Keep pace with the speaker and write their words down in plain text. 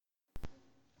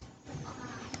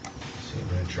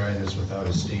try this without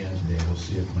a stand today. We'll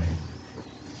see if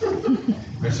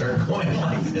I start going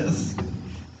like this.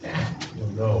 You'll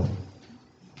know.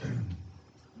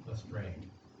 Let's pray.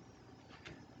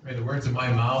 May the words of my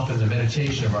mouth and the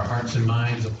meditation of our hearts and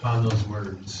minds upon those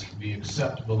words be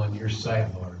acceptable in your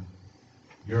sight, Lord.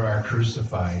 You're our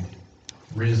crucified,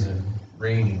 risen,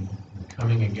 reigning, and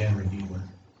coming again Redeemer.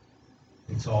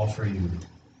 It's all for you.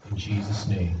 In Jesus'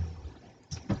 name,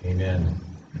 amen.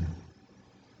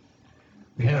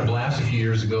 We had a blast a few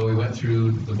years ago. We went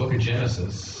through the book of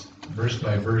Genesis, verse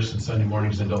by verse, in Sunday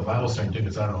mornings in adult Bible study. It took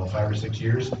us, I don't know, 5 or 6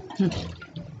 years?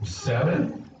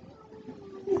 7?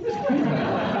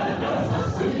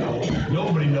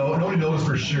 Nobody knows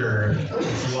for sure.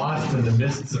 It's lost in the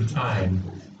mists of time.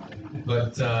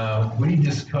 But we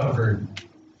discovered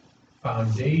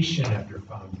foundation after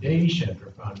foundation after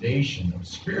foundation of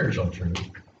spiritual truth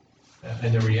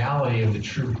and the reality of the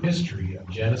true history of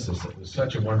Genesis. It was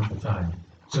such a wonderful time.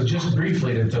 So just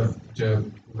briefly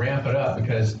to ramp it up,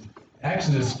 because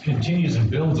Exodus continues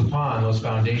and builds upon those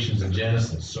foundations of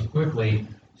Genesis. So quickly,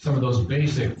 some of those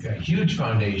basic, huge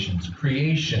foundations: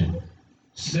 creation,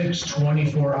 6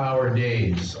 24-hour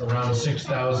days around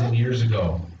 6,000 years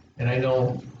ago. And I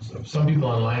know some people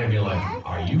online will be like,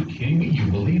 are you kidding me? You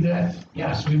believe that?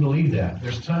 Yes, we believe that.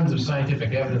 There's tons of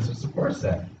scientific evidence that supports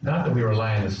that. Not that we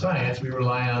rely on the science, we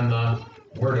rely on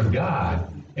the Word of God.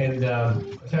 And I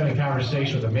was having a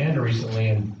conversation with Amanda recently,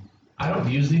 and I don't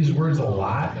use these words a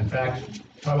lot. In fact,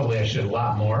 probably I should a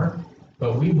lot more.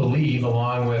 But we believe,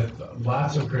 along with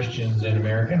lots of Christians in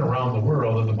America and around the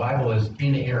world, that the Bible is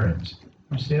inerrant.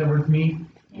 Can you say that word with me?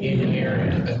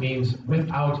 Inerrant. That means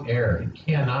without error. It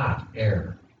cannot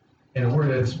err. And a word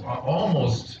that's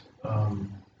almost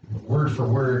word for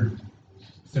word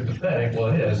sympathetic, well,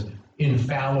 it is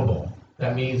infallible.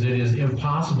 That means it is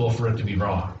impossible for it to be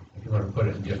wrong, if you want to put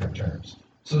it in different terms.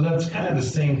 So that's kind of the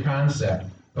same concept.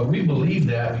 But we believe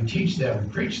that, we teach that, we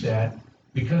preach that,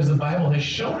 because the Bible has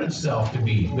shown itself to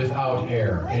be without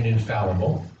error and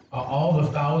infallible all the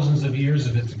thousands of years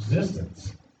of its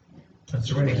existence. And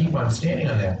so we're going to keep on standing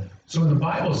on that. So when the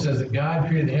Bible says that God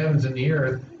created the heavens and the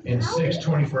earth in 6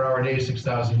 24-hour days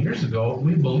 6,000 years ago,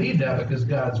 we believe that because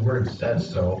God's Word says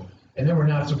so. And then we're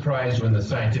not surprised when the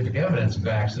scientific evidence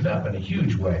backs it up in a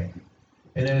huge way.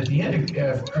 And then at the end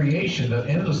of creation, the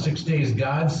end of those 6 days,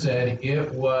 God said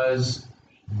it was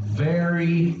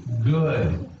very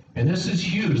good. And this is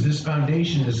huge. This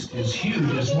foundation is huge.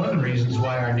 It's one of the reasons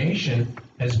why our nation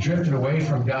has drifted away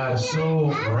from God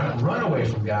run away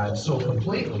from God so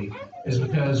completely, is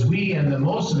because we and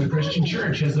most of the Christian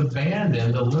church has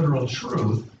abandoned the literal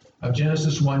truth of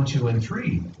Genesis 1, 2, and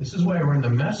 3. This is why we're in the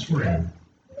mess we're in.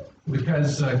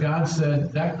 Because God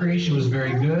said that creation was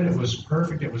very good, it was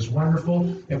perfect, it was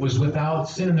wonderful, it was without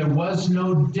sin, and there was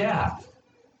no death.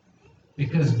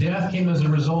 Because death came as a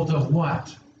result of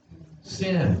what?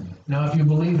 Sin. Now, if you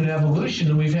believe in evolution,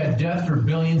 then we've had death for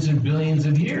billions and billions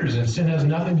of years, and sin has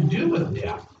nothing to do with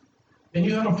death. Then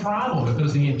you have a problem,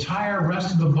 because the entire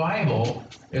rest of the Bible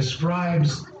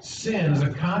ascribes sin as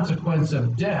a consequence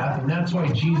of death, and that's why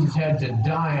Jesus had to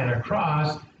die on a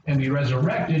cross and be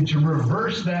resurrected to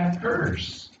reverse that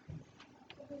curse.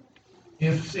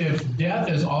 If death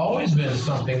has always been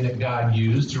something that God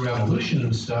used through evolution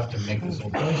and stuff to make this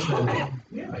whole place, then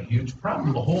we have a huge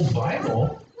problem. The whole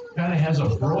Bible kind of has a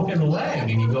broken leg,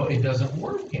 and you go, it doesn't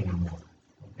work anymore.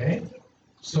 Okay?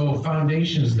 So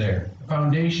foundation's there.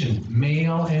 Foundation,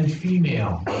 male and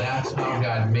female. That's how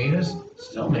God made us,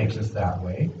 still makes us that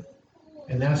way.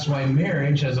 And that's why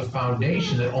marriage has a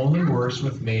foundation that only works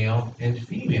with male and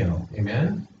female.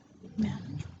 Amen?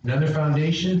 Another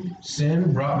foundation,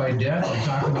 sin brought by death. We'll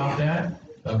talk about that.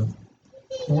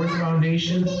 Fourth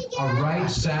foundation, a right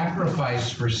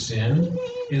sacrifice for sin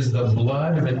is the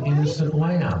blood of an innocent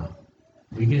lamb.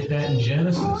 We get that in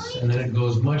Genesis, and then it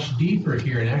goes much deeper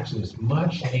here in Exodus,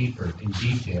 much deeper in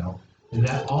detail. And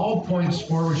that all points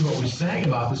forward to what we sang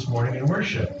about this morning in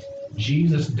worship.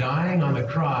 Jesus dying on the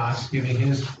cross, giving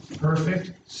his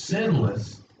perfect,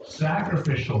 sinless,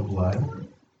 sacrificial blood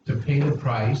to pay the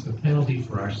price, the penalty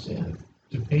for our sin,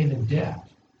 to pay the debt.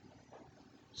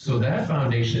 So that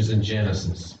foundation is in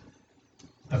Genesis.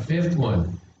 A fifth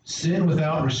one, sin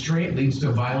without restraint leads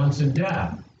to violence and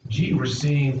death. Gee, we're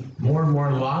seeing more and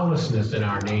more lawlessness in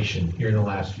our nation here in the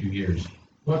last few years.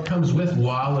 What comes with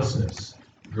lawlessness?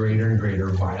 Greater and greater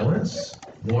violence,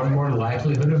 more and more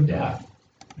likelihood of death.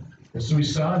 And so we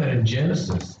saw that in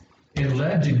Genesis. It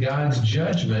led to God's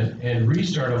judgment and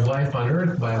restart of life on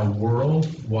earth by a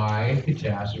worldwide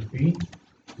catastrophe.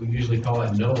 We usually call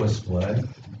it Noah's flood.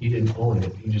 He didn't own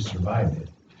it, he just survived it.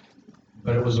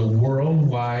 But it was a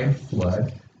worldwide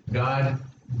flood. God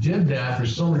did that for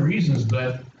so many reasons,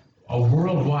 but a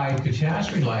worldwide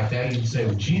catastrophe like that, you'd say,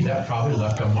 well, gee, that probably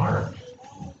left a mark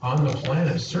on the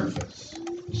planet's surface.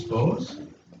 You suppose?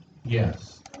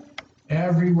 Yes.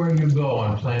 Everywhere you go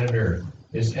on planet Earth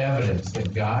is evidence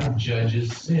that God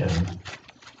judges sin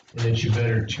and that you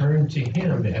better turn to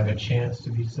Him to have a chance to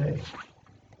be saved.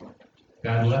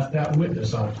 God left that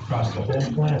witness across the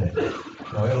whole planet.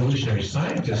 Now, evolutionary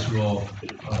scientists will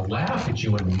laugh at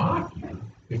you and mock you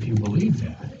if you believe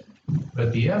that.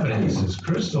 But the evidence is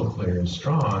crystal clear and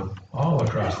strong all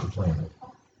across the planet.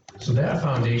 So that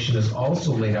foundation is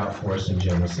also laid out for us in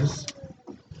Genesis.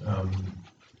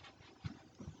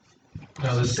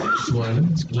 Now the sixth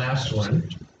one, last one,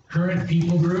 current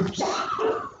people groups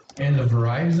and the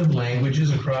varieties of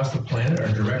languages across the planet are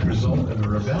a direct result of a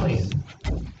rebellion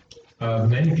of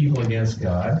many people against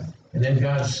God, and then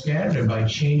God scattered them by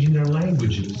changing their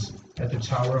languages at the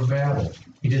Tower of Babel.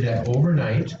 He did that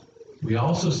overnight. We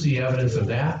also see evidence of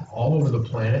that all over the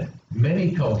planet.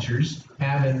 Many cultures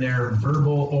have in their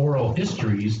verbal oral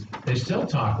histories, they still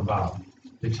talk about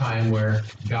the time where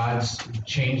God's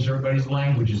changed everybody's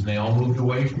languages and they all moved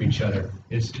away from each other.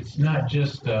 It's not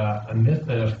just a myth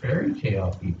and a fairy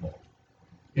tale, people.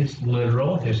 It's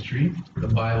literal history. The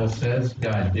Bible says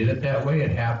God did it that way,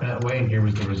 it happened that way, and here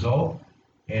was the result.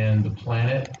 And the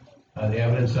planet, the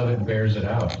evidence of it bears it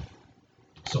out.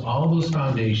 So all those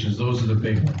foundations, those are the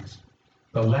big ones.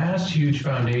 The last huge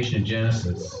foundation in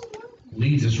Genesis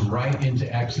leads us right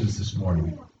into Exodus this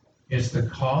morning. It's the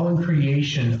call and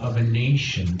creation of a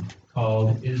nation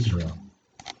called Israel.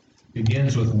 It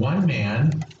begins with one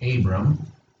man, Abram,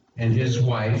 and his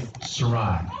wife,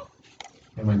 Sarai.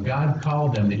 And when God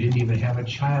called them, they didn't even have a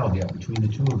child yet between the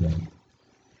two of them.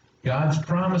 God's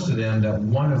promise to them that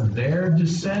one of their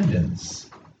descendants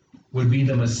would be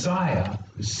the Messiah,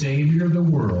 the Savior of the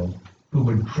world, who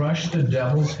would crush the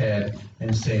devil's head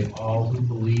and save all who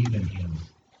believe in him.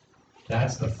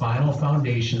 That's the final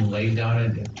foundation laid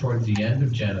down towards the end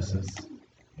of Genesis,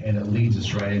 and it leads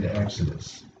us right into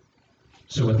Exodus.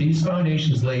 So with these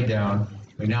foundations laid down,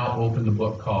 we now open the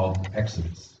book called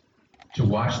Exodus, to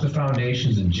watch the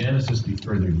foundations in Genesis be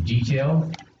further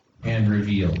detailed and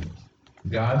revealed.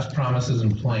 God's promises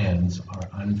and plans are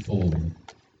unfolding.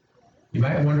 You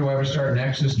might wonder why we're starting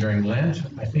Exodus during Lent.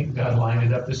 I think God lined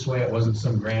it up this way. It wasn't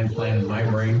some grand plan in my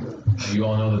brain. You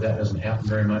all know that doesn't happen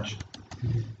very much.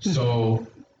 So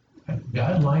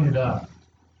God lined it up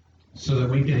so that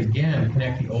we could again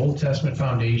connect the Old Testament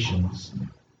foundations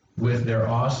with their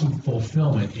awesome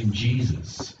fulfillment in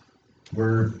Jesus.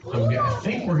 I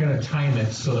think we're going to time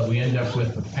it so that we end up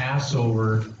with the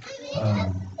Passover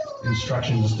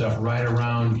instructions and stuff right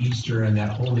around Easter and that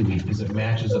Holy Week, because it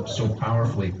matches up so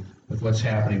powerfully with what's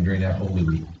happening during that Holy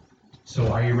Week.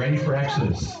 So are you ready for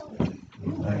Exodus?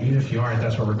 Even if you aren't,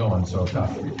 that's where we're going, so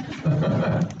tough.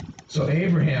 So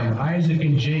Abraham, Isaac,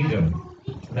 and Jacob,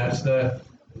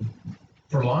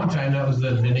 for a long time, that was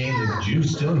the name that the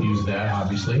Jews still use that,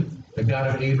 obviously. The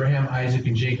God of Abraham, Isaac,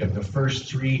 and Jacob, the first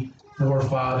three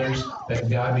forefathers that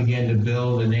God began to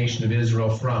build the nation of Israel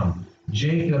from.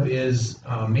 Jacob is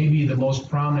maybe the most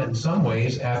prominent in some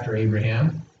ways after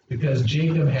Abraham, because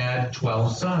Jacob had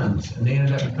 12 sons, and they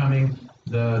ended up becoming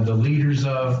the leaders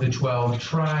of the 12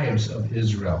 tribes of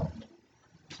Israel.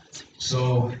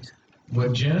 So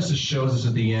what Genesis shows us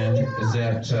at the end is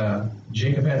that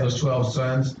Jacob had those 12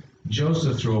 sons.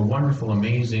 Joseph, through a wonderful,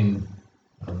 amazing,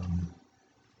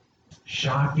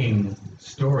 shocking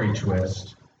story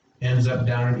twist, ends up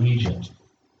down in Egypt,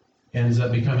 ends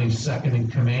up becoming second in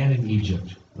command in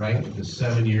Egypt, right? The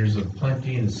 7 years of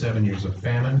plenty and the 7 years of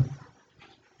famine.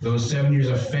 Those 7 years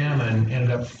of famine ended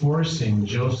up forcing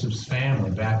Joseph's family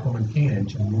back home in Canaan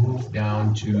to move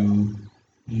down to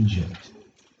Egypt.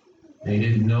 They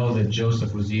didn't know that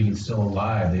Joseph was even still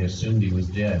alive. They assumed he was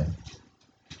dead.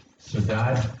 So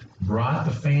God brought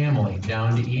the family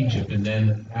down to Egypt and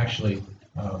then actually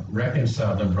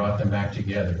reconciled them, brought them back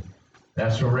together.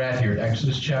 That's where we're at here,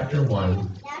 Exodus chapter 1,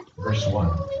 verse 1.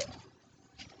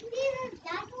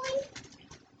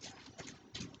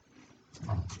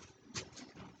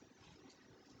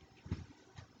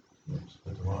 Oops,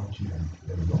 put the wrong chair.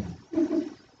 There we go.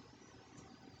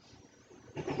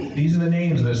 These are the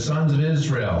names of the sons of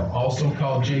Israel, also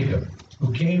called Jacob,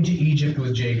 who came to Egypt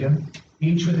with Jacob,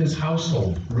 each with his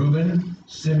household: Reuben,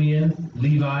 Simeon,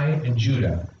 Levi, and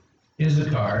Judah,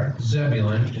 Issachar,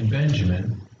 Zebulun, and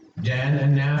Benjamin, Dan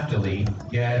and Naphtali,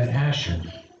 Gad and Asher.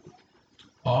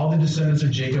 All the descendants of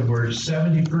Jacob were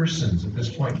 70 persons at this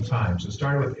point in time. So it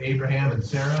started with Abraham and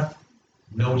Sarah,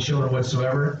 no children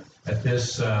whatsoever. At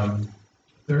this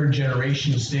third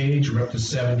generation stage, we're up to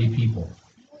 70 people.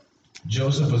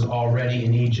 Joseph was already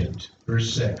in Egypt.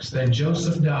 Verse 6, then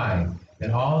Joseph died,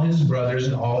 and all his brothers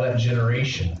and all that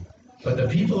generation. But the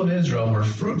people of Israel were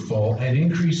fruitful and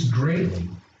increased greatly.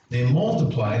 They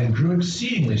multiplied and grew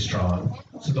exceedingly strong,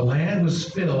 so the land was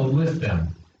filled with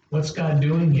them. What's God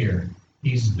doing here?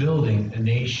 He's building a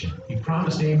nation. He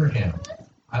promised Abraham,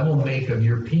 I will make of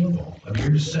your people, of your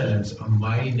descendants, a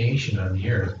mighty nation on the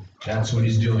earth. That's what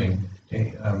he's doing,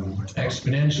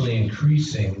 exponentially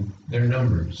increasing their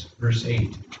numbers. Verse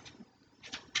 8.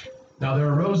 Now there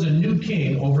arose a new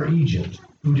king over Egypt,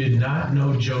 who did not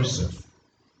know Joseph.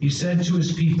 He said to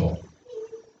his people,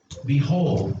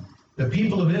 behold, the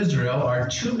people of Israel are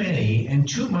too many and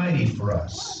too mighty for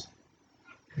us.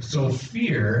 So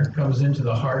fear comes into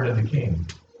the heart of the king.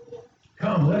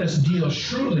 Come, let us deal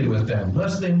shrewdly with them,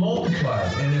 lest they multiply.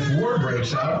 And if war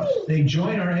breaks out, they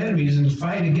join our enemies and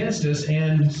fight against us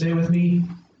and, say with me,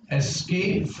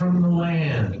 escape from the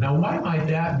land. Now, why might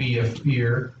that be a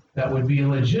fear that would be a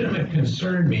legitimate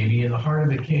concern maybe in the heart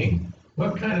of the king?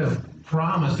 What kind of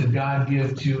promise did God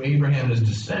give to Abraham and his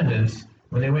descendants?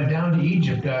 When they went down to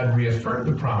Egypt, God reaffirmed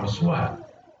the promise. What?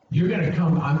 You're going to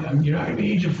come, you're not going to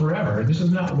be in Egypt forever. This is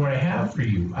not what I have for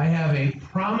you. I have a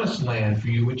promised land for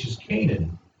you, which is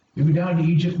Canaan. You'll be down to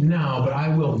Egypt now, but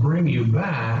I will bring you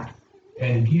back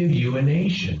and give you a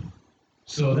nation.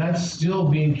 So that's still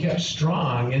being kept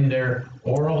strong in their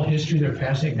oral history. They're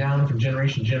passing it down from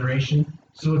generation to generation.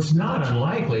 So it's not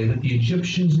unlikely that the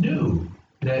Egyptians knew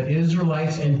that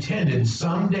Israelites intended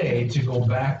someday to go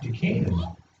back to Canaan.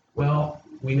 Well,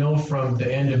 we know from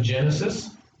the end of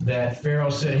Genesis that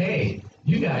Pharaoh said, hey,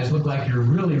 you guys look like you're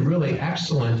really, really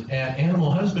excellent at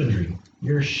animal husbandry.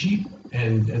 You're sheep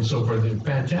and so forth. They're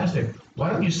fantastic.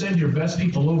 Why don't you send your best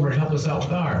people over and help us out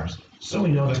with ours? So we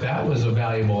know that that was a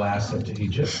valuable asset to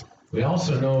Egypt. We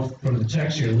also know from the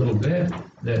text here a little bit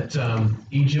that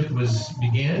Egypt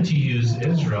began to use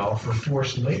Israel for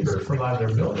forced labor for a lot of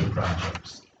their building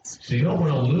projects. So you don't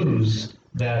want to lose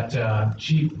that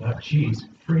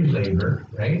free labor,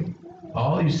 right?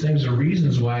 All these things are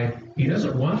reasons why he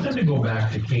doesn't want them to go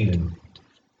back to Canaan.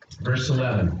 Verse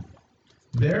 11.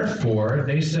 Therefore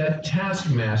they set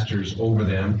taskmasters over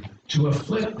them to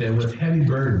afflict them with heavy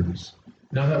burdens.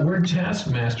 Now that word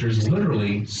taskmaster is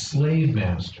literally slave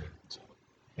master.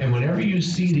 And whenever you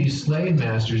see these slave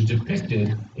masters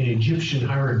depicted in Egyptian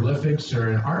hieroglyphics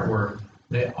or in artwork,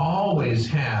 they always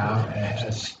have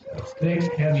a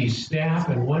thick, heavy staff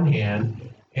in one hand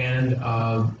and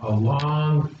a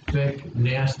long, thick,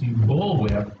 nasty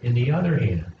bullwhip in the other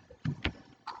hand.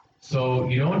 So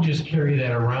you don't just carry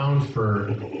that around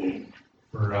for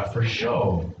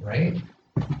show, right?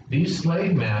 These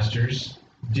slave masters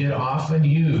did often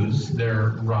use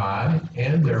their rod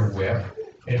and their whip,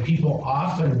 and people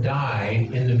often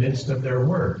died in the midst of their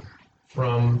work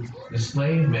from the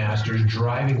slave masters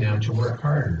driving them to work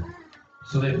harder.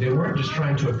 So that they weren't just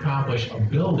trying to accomplish a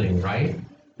building, right?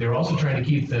 They were also trying to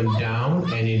keep them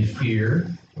down and in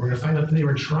fear. We're going to find out that they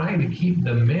were trying to keep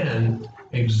the men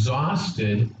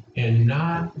exhausted and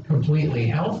not completely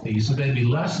healthy, so they'd be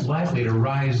less likely to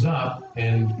rise up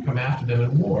and come after them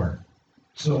in war.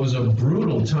 So it was a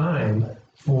brutal time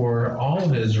for all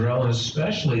of Israel, and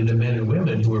especially the men and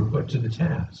women who were put to the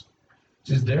task. It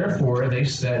says, therefore they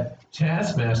set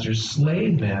taskmasters,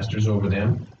 slave masters over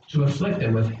them, to afflict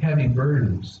them with heavy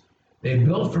burdens. They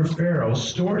built for Pharaoh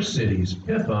store cities,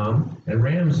 Pithom and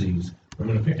Ramses. I'm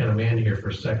going to pick on Amanda here for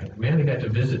a second. Amanda got to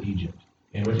visit Egypt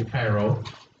and went to Cairo,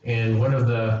 and one of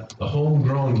the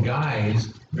homegrown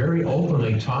guides very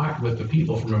openly talked with the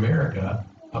people from America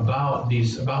about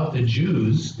the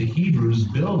Jews, the Hebrews,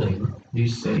 building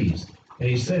these cities. And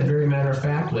he said very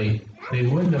matter-of-factly, they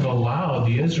wouldn't have allowed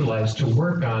the Israelites to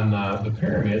work on the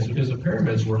pyramids because the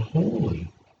pyramids were holy,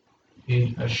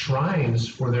 shrines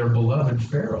for their beloved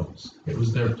pharaohs. It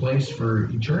was their place for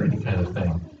eternity kind of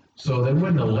thing. So they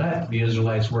wouldn't have let the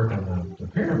Israelites work on the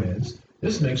pyramids.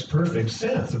 This makes perfect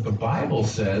sense. If the Bible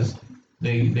says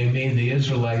they made the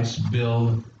Israelites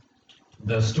build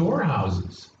the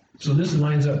storehouses. So this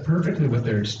lines up perfectly with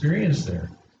their experience there.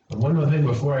 And one other thing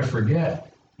before I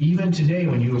forget, even today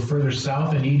when you go further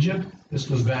south in Egypt, this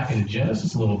goes back into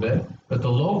Genesis a little bit, but the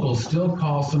locals still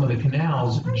call some of the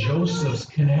canals Joseph's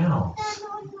canals.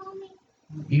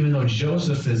 Even though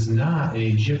Joseph is not an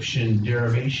Egyptian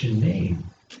derivation name.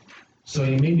 So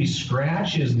you maybe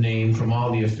scratch his name from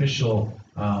all the official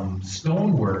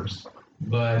stoneworks,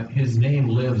 but his name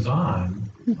lives on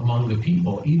among the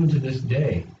people, even to this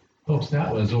day. Folks,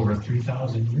 that was over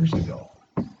 3,000 years ago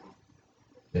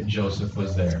that Joseph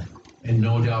was there. And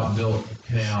no doubt built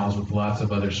canals with lots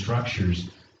of other structures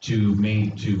to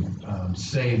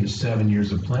save the 7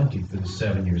 years of plenty for the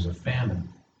 7 years of famine.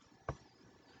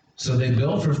 So they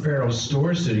built for Pharaoh's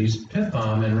store cities,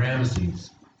 Pithom and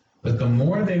Ramses. But the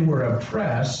more they were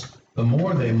oppressed, the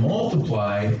more they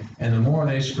multiplied, and the more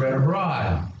they spread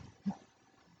abroad.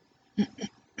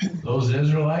 Those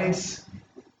Israelites,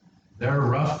 they're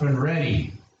rough and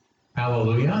ready.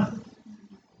 Hallelujah.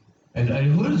 And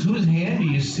whose hand do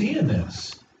you see in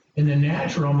this? In the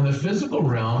natural realm, in the physical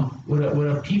realm, would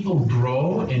a people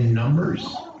grow in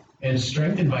numbers and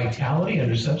strength and vitality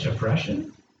under such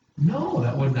oppression? No,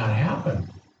 that would not happen.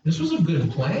 This was a good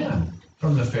plan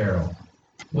from the Pharaoh.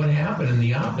 What happened in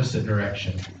the opposite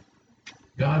direction?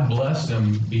 God blessed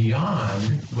them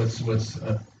beyond what's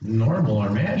normal or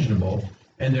imaginable,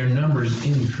 and their numbers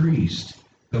increased.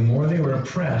 The more they were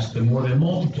oppressed, the more they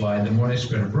multiplied, the more they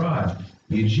spread abroad.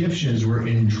 The Egyptians were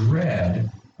in dread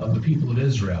of the people of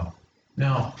Israel.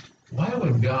 Now, why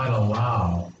would God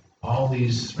allow all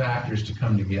these factors to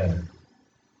come together?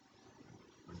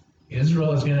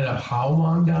 Israel is going to end up how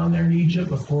long down there in Egypt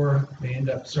before they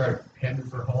start heading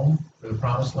for home, for the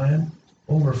promised land?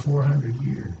 Over 400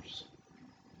 years.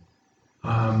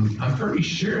 I'm pretty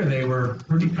sure they were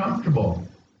pretty comfortable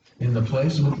in the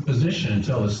place and with the position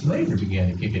until the slavery began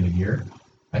to kick into gear.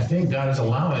 I think God is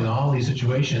allowing all these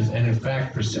situations, and in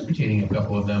fact precipitating a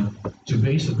couple of them, to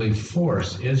basically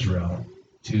force Israel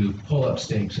to pull up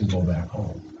stakes and go back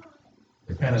home.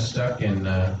 They're kind of stuck in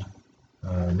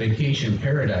vacation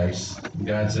paradise.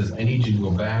 God says, I need you to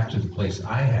go back to the place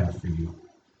I have for you.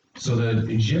 So the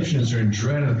Egyptians are in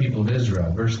dread of the people of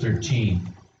Israel. Verse 13.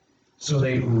 So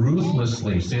they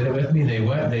ruthlessly, say that with me,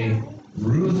 they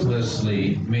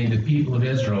ruthlessly made the people of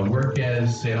Israel work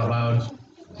as, say it out loud,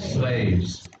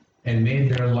 slaves, and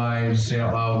made their lives, say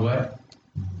out loud, what?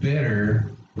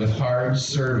 Bitter with hard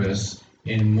service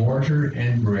in mortar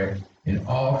and brick, in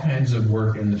all kinds of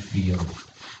work in the field.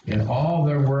 In all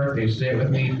their work, they say it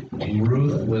with me,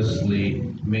 ruthlessly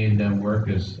made them work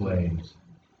as slaves.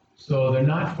 So they're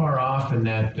not far off in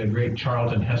that great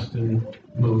Charlton Heston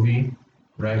movie,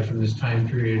 right, from this time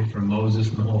period, from Moses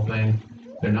and the whole thing.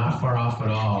 They're not far off at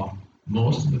all.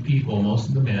 Most of the people, most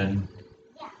of the men,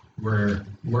 were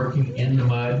working in the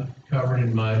mud, covered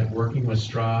in mud, working with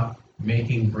straw,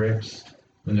 making bricks.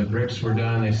 When the bricks were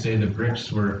done, they say the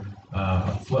bricks were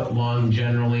a foot long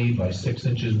generally, by 6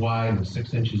 inches wide and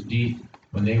 6 inches deep.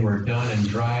 When they were done and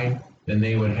dried, then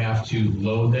they would have to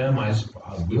load them.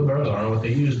 Wheelbarrows, I don't know what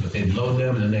they used, but they'd load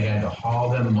them, and then they had to haul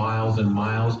them miles and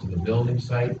miles to the building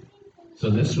site. So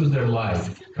this was their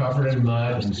life, covered in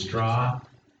mud and straw.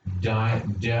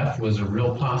 Death was a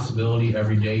real possibility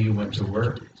every day you went to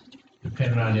work,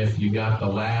 depending on if you got the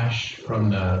lash from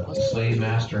the slave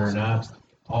master or not,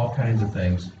 all kinds of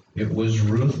things. It was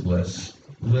ruthless,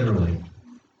 literally.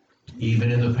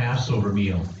 Even in the Passover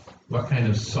meal, what kind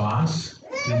of sauce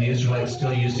do the Israelites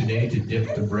still use today to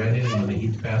dip the bread in when they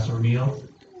eat the Passover meal?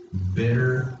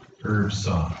 Bitter herb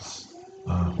sauce.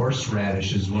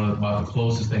 Horseradish is about the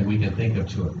closest thing we can think of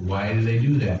to it. Why do they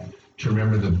do that? To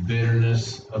remember the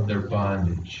bitterness of their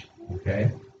bondage.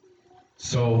 Okay?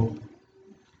 So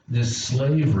this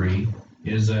slavery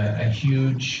is a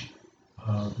huge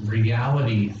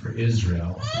reality for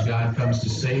Israel. God comes to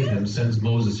save them, sends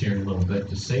Moses here in a little bit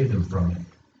to save them from it.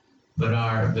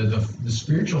 But the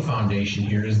spiritual foundation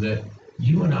here is that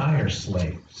you and I are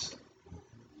slaves.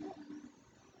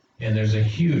 And there's a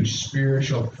huge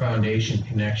spiritual foundation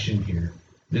connection here.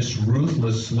 This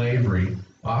ruthless slavery,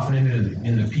 often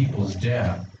in the people's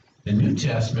death. The New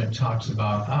Testament talks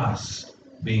about us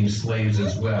being slaves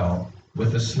as well,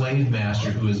 with a slave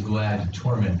master who is glad to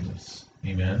torment us.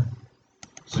 Amen?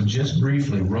 So just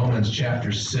briefly, Romans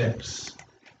chapter 6,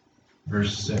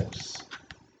 verse 6.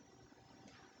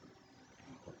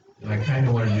 And I kind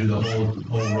of want to do the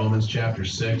whole Romans chapter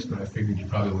 6, but I figured you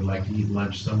probably would like to eat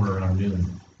lunch somewhere around noon.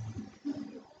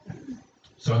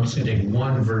 So I'm just going to take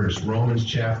one verse, Romans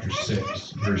chapter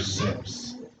 6, verse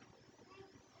 6.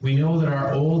 We know that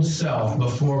our old self,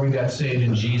 before we got saved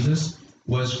in Jesus,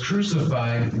 was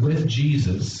crucified with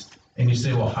Jesus. And you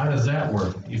say, well, how does that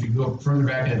work? If you go further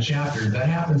back in the chapter, that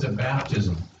happens at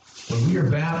baptism. When we are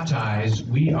baptized,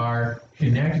 we are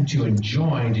connected to and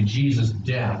joined to Jesus'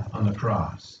 death on the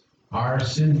cross. Our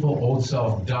sinful old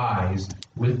self dies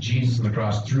with Jesus on the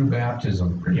cross through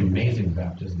baptism. Pretty amazing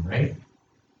baptism, right?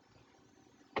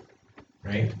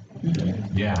 Right?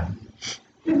 Yeah.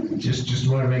 Just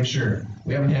want to make sure.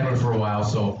 We haven't had one for a while,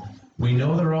 so we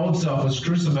know that our old self was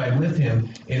crucified with him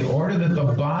in order that the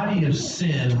body of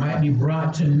sin might be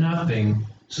brought to nothing,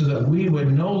 so that we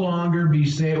would no longer be,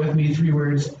 say it with me, 3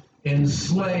 words,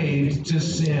 enslaved to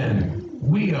sin.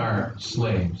 We are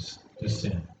slaves to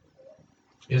sin.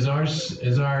 Is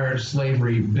our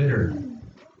slavery bitter?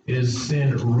 Is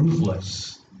sin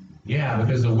ruthless? Yeah,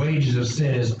 because the wages of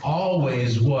sin is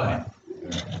always what?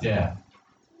 Death.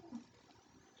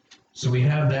 So we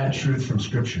have that truth from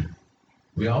Scripture.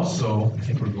 We also, I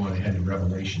think we're going ahead to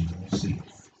Revelation, we'll see.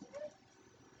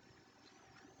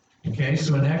 Okay,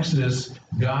 so in Exodus,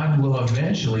 God will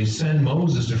eventually send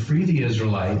Moses to free the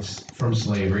Israelites from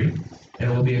slavery,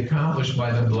 and it will be accomplished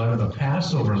by the blood of the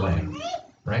Passover lamb,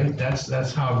 right?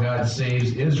 That's how God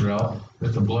saves Israel,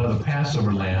 with the blood of the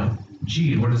Passover lamb.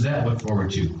 Gee, what does that look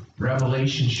forward to?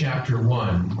 Revelation chapter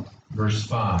 1, verse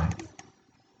 5.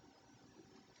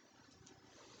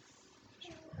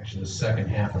 Actually, the second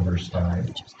half of verse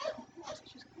 5.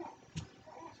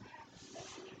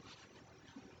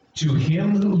 To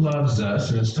him who loves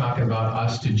us, and it's talking about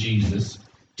us to Jesus,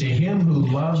 to him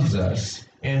who loves us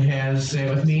and has, say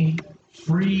it with me,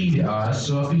 freed us.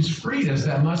 So if he's freed us,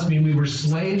 that must mean we were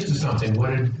slaves to something.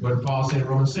 What did Paul say in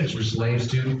Romans 6? We're slaves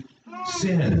to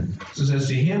sin. So it says,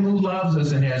 to him who loves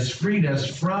us and has freed us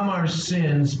from our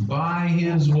sins by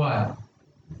his what?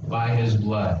 By his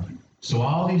blood. So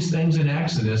all these things in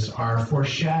Exodus are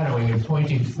foreshadowing and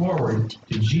pointing forward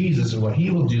to Jesus and what he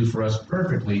will do for us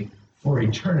perfectly for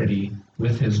eternity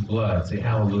with his blood. Say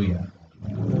hallelujah.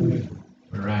 Hallelujah.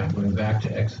 All right, going back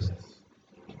to Exodus.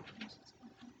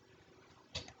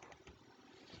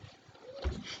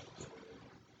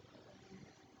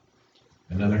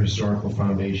 Another historical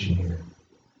foundation here.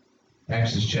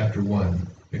 Exodus chapter 1,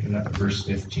 picking up at verse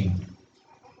 15.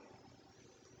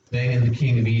 Then the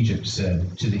king of Egypt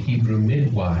said to the Hebrew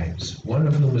midwives, one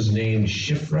of whom was named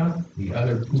Shiphrah, the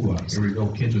other Puah. Here we go,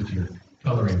 kids, with your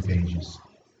coloring pages.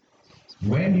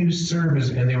 When you serve as,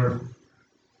 and they were,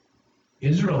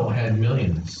 Israel had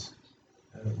millions.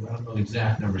 I don't know the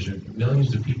exact numbers, but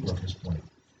millions of people at this point.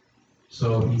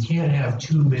 So you can't have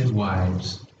two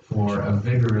midwives for a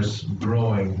vigorous,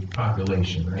 growing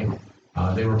population,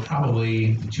 right? They were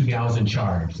probably the two gals in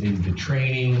charge. They did the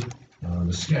training,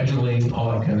 the scheduling,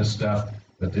 all that kind of stuff.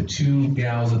 But the two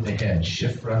gals at the head,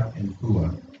 Shiphrah and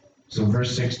Puah. So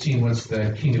verse 16, what's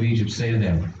the king of Egypt say to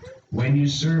them? When you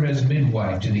serve as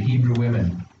midwife to the Hebrew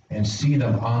women and see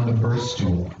them on the birth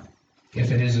stool,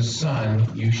 if it is a son,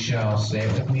 you shall, say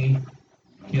it with me,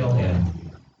 kill him.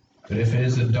 But if it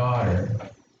is a daughter,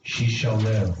 she shall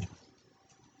live.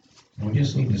 And we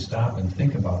just need to stop and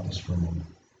think about this for a moment.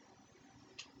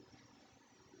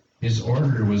 His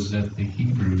order was that the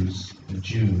Hebrews, the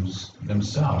Jews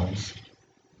themselves,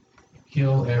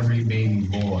 kill every baby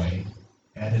boy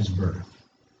at his birth.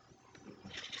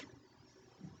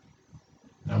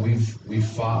 Now we've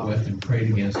fought with and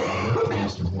prayed against and worked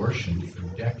against abortion for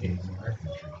decades in our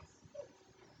country.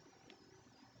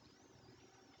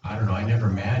 I don't know, I never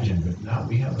imagined, but now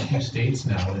we have a few states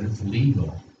now that it's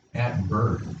legal at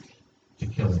birth to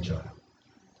kill a child.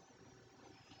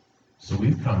 So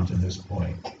we've come to this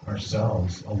point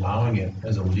ourselves, allowing it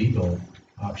as a legal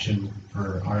option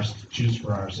for us to choose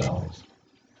for ourselves.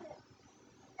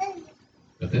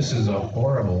 But this is a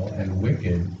horrible and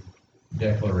wicked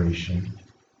declaration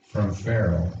from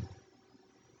Pharaoh.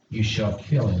 You shall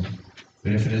kill him,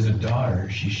 but if it is a daughter,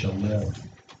 she shall live.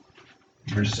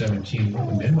 Verse 17, what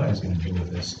the midwife is going to do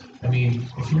with this? I mean,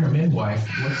 if you're a midwife,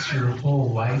 what's your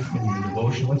whole life and your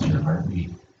devotion? What's your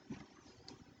heartbeat?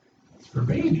 It's for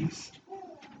babies.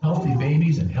 Healthy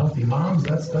babies and healthy moms,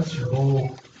 that's your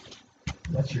whole,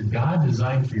 that's your God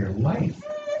design for your life.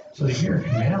 So to hear a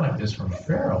command like this from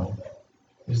Pharaoh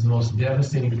is the most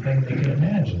devastating thing they can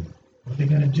imagine. What are they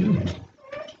going to do?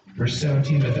 Verse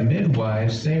 17, but the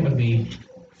midwives, say it with me,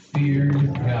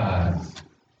 feared God.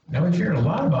 Now we've heard a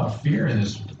lot about fear in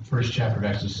this first chapter of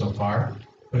Exodus so far,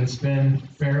 but it's been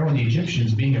Pharaoh and the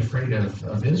Egyptians being afraid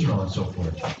of Israel and so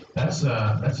forth. That's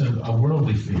a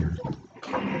worldly fear.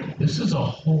 This is a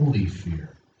holy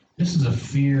fear. This is a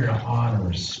fear, awe, and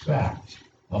respect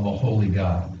of a holy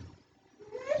God.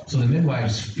 So the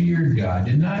midwives feared God,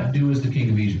 did not do as the king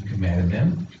of Egypt commanded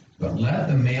them, but let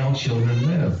the male children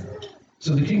live.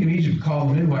 So the king of Egypt called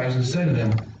the midwives and said to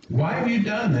them, why have you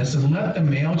done this and let the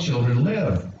male children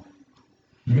live?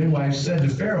 The midwives said to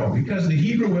Pharaoh, because the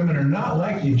Hebrew women are not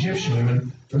like the Egyptian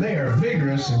women, for they are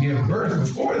vigorous and give birth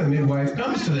before the midwife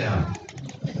comes to them.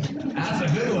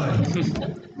 That's a good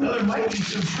one. Well, there might be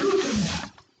some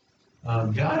truth in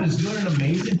that. God is doing an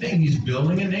amazing thing. He's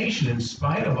building a nation in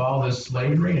spite of all this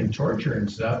slavery and torture and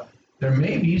stuff. There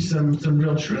may be some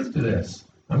real truth to this.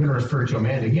 I'm going to refer to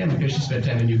Amanda again because she spent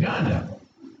time in Uganda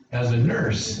as a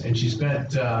nurse, and she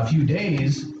spent a few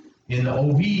days in the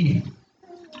OB,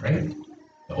 right?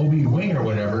 The OB wing or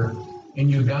whatever. In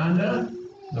Uganda,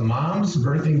 the moms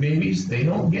birthing babies, they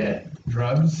don't get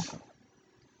drugs.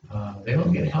 They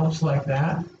don't get helps like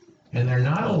that, and they're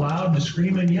not allowed to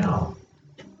scream and yell.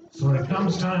 So when it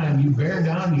comes time, you bear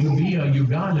down, you be a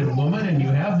Ugandan woman, and you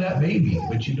have that baby,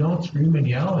 but you don't scream and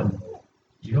yell, and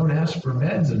you don't ask for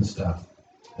meds and stuff.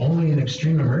 Only in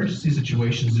extreme emergency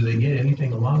situations do they get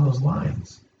anything along those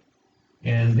lines.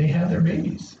 And they have their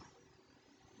babies.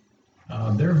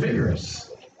 They're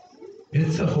vigorous.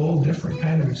 It's a whole different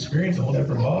kind of experience, a whole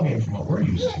different ballgame from what we're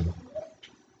used to.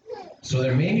 So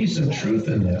there may be some truth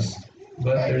in this,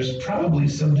 but there's probably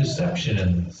some deception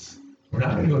in this. We're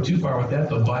not going to go too far with that.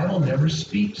 The Bible never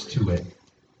speaks to it.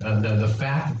 The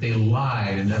fact that they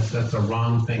lied, and that's the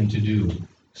wrong thing to do.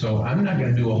 So I'm not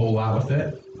going to do a whole lot with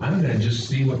it. I'm going to just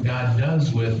see what God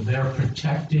does with their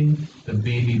protecting the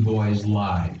baby boys'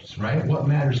 lives, right? What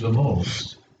matters the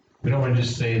most? We don't want to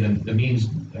just say the means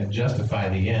justify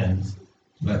the ends,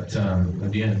 but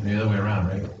at the end, the other way around,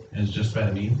 right? Ends justify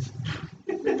the means.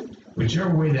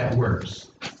 Whichever way that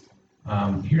works.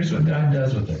 Here's what God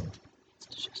does with it.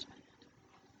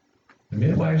 The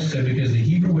midwife said, because the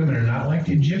Hebrew women are not like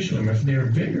the Egyptian women, for they are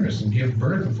vigorous and give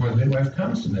birth before the midwife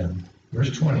comes to them. Verse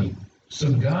 20.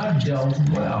 So God dealt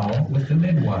well with the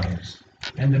midwives,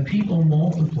 and the people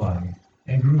multiplied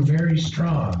and grew very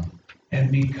strong. And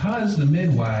because the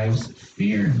midwives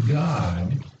feared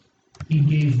God, he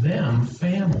gave them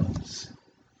families.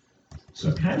 So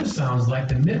it kind of sounds like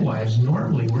the midwives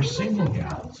normally were single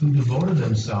gals who devoted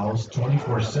themselves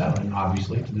 24/7,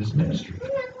 obviously, to this ministry.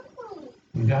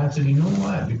 And God said, you know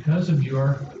what? Because of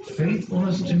your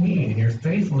faithfulness to me and your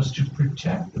faithfulness to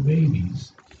protect the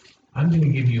babies, I'm going to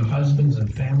give you husbands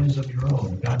and families of your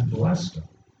own. God blessed them.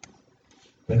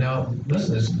 But now,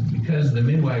 listen, this because the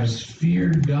midwives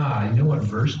feared God. You know what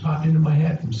verse popped into my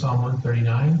head from Psalm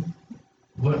 139?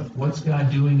 What's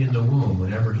God doing in the womb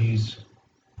whenever he's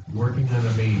working on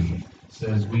a baby? It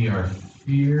says, we are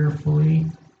fearfully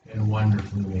and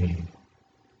wonderfully made.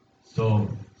 So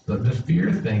the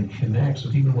fear thing connects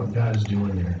with even what God is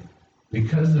doing there.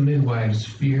 Because the midwives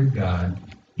feared God,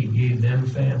 he gave them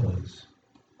families.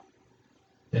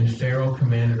 Then Pharaoh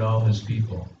commanded all his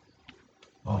people.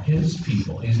 All his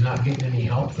people. He's not getting any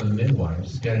help from the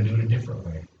midwives. He's got to do it a different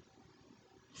way.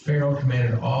 Pharaoh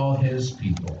commanded all his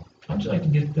people. How'd you like to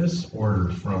get this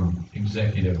order from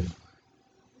executive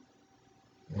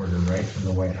order right from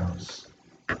the White House?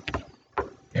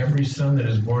 Every son that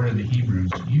is born of the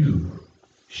Hebrews, you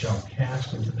shall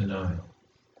cast into the Nile,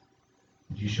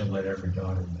 and you shall let every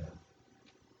daughter live.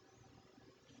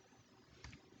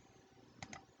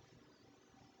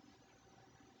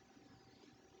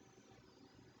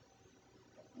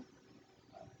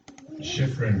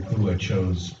 Shifra and Pua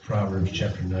chose Proverbs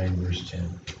chapter 9, verse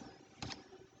 10.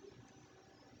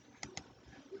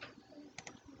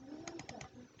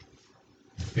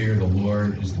 The fear of the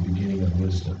Lord is the beginning of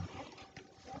wisdom.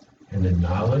 And the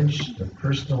knowledge, the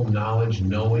personal knowledge,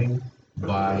 knowing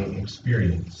by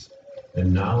experience, the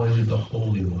knowledge of the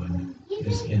Holy One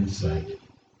is insight.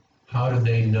 How did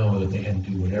they know that they had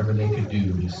to do whatever they could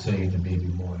do to save the baby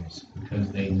boys? Because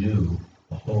they knew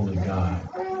the Holy God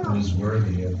who was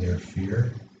worthy of their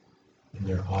fear and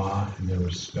their awe and their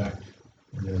respect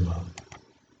and their love.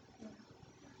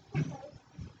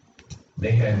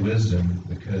 They had wisdom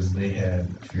because they had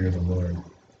fear of the Lord.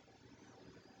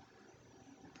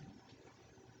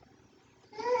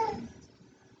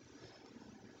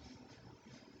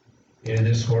 In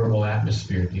this horrible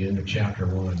atmosphere at the end of chapter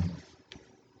 1,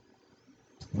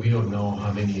 we don't know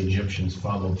how many Egyptians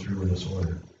followed through with this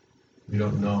order. We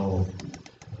don't know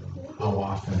how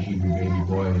often Hebrew baby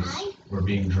boys were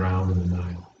being drowned in the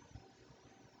Nile.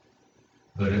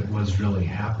 But it was really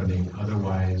happening.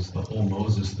 Otherwise, the whole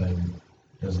Moses thing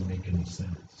doesn't make any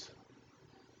sense.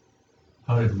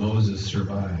 How did Moses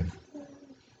survive?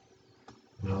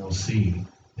 Well, we'll see.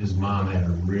 His mom had a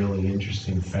really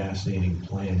interesting, fascinating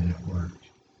plan, and it worked.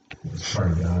 It was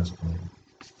part of God's plan.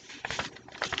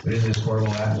 But in this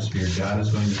horrible atmosphere, God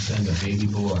is going to send a baby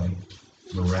boy,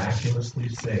 miraculously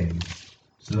saved,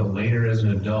 so that later as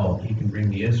an adult, he can bring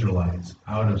the Israelites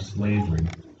out of slavery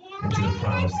into the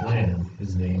promised land.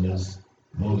 His name is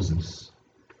Moses.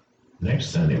 Next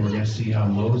Sunday, we're going to see how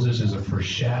Moses is a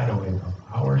foreshadowing of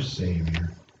our Savior,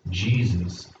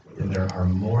 Jesus, and there are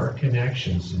more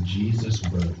connections to Jesus'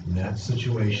 birth in that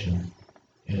situation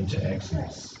and to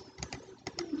Exodus.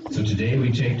 So today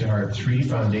we take to heart 3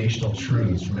 foundational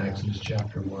truths from Exodus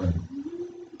chapter 1.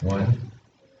 1,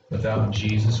 without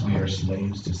Jesus we are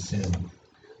slaves to sin.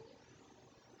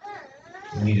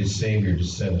 We need a Savior to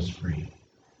set us free.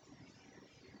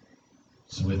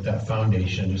 So with that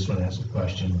foundation, I just want to ask a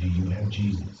question. Do you have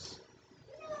Jesus?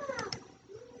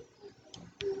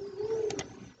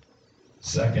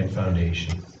 Second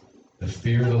foundation, the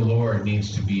fear of the Lord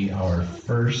needs to be our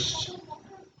first,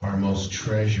 our most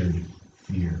treasured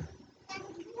fear.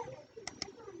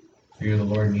 Fear of the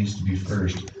Lord needs to be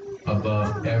first,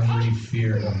 above every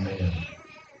fear of man.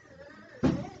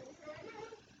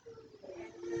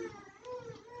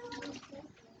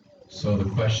 So the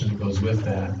question that goes with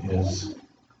that is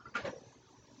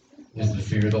the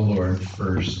fear of the Lord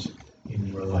first in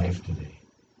your life today?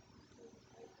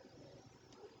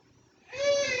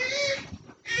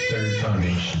 Third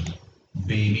foundation,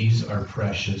 babies are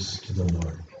precious to the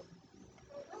Lord,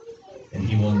 and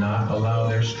He will not allow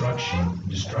their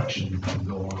destruction to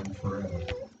go on forever.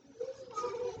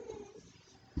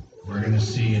 We're going to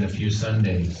see in a few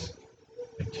Sundays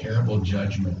a terrible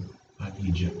judgment on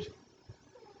Egypt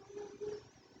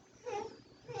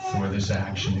for this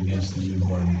action against the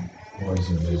newborn boys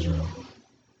of Israel.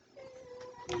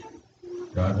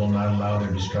 God will not allow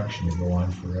their destruction to go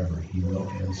on forever. He will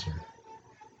answer.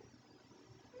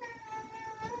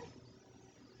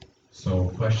 So,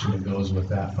 a question that goes with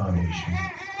that foundation.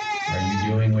 Are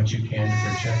you doing what you can to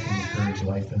protect and encourage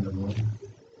life in the womb?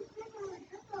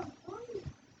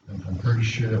 I'm pretty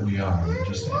sure that we are. But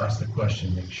just to ask the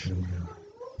question, make sure we are.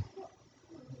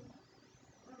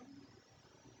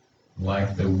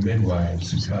 Like the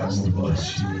midwives, God will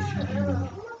bless you if you do.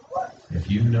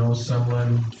 If you know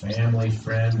someone, family,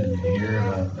 friend, and you hear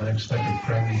of an unexpected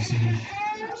pregnancy,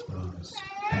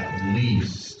 at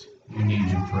least you need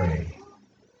to pray.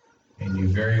 And you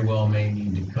very well may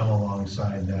need to come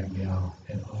alongside that gal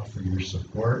and offer your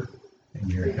support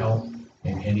and your help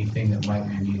and anything that might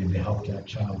be needed to help that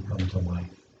child come to life.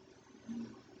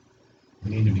 We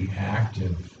need to be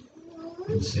active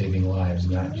in saving lives,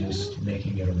 not just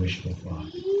making it a wishful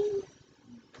thought.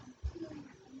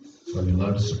 So we'd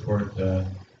love to support the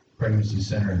Pregnancy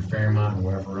Center in Fairmont and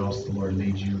wherever else the Lord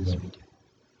leads you, but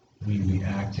we need to be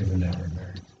active in that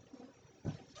regard.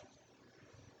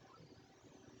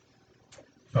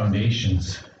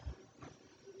 Foundations,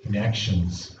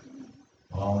 connections,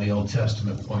 all the Old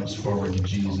Testament points forward to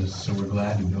Jesus, so we're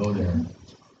glad to go there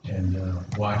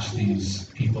and watch these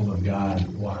people of God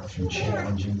walk through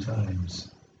challenging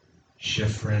times.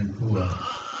 Shiphrah and Puah.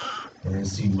 We're going to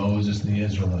see Moses and the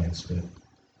Israelites, but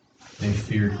they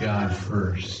feared God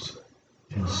first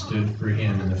and stood for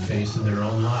Him in the face of their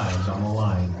own lives on the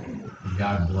line, and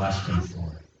God blessed them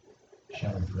for it.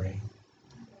 Shall we pray?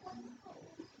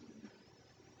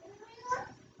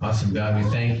 Awesome God, we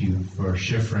thank you for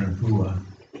Shiphrah and Puah,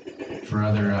 for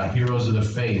other heroes of the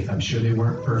faith. I'm sure they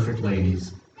weren't perfect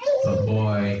ladies, but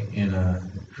boy, in a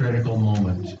critical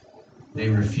moment, they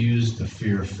refused the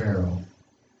fear of Pharaoh,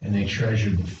 and they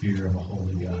treasured the fear of a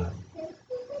holy God.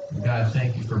 And God,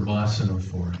 thank you for blessing them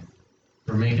for it,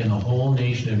 for making the whole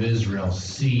nation of Israel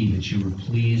see that you were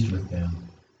pleased with them.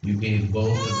 You gave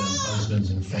both of them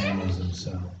husbands and families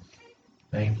themselves.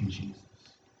 Thank you, Jesus.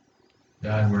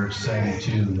 God, we're excited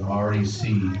too to already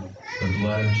see the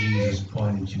blood of Jesus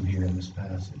pointed to here in this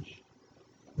passage.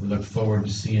 We look forward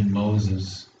to seeing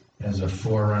Moses as a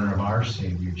forerunner of our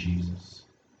Savior, Jesus.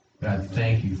 God,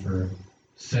 thank you for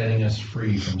setting us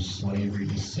free from slavery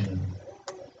to sin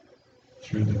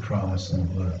through the cross and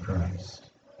the blood of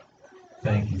Christ.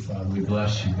 Thank you, Father. We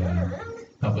bless you, God.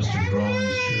 Help us to grow in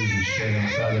these truths and share them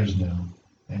with others now,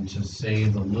 and to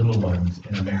save the little ones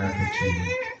in America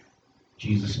too.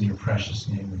 Jesus, in your precious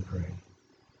name we pray.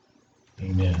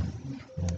 Amen.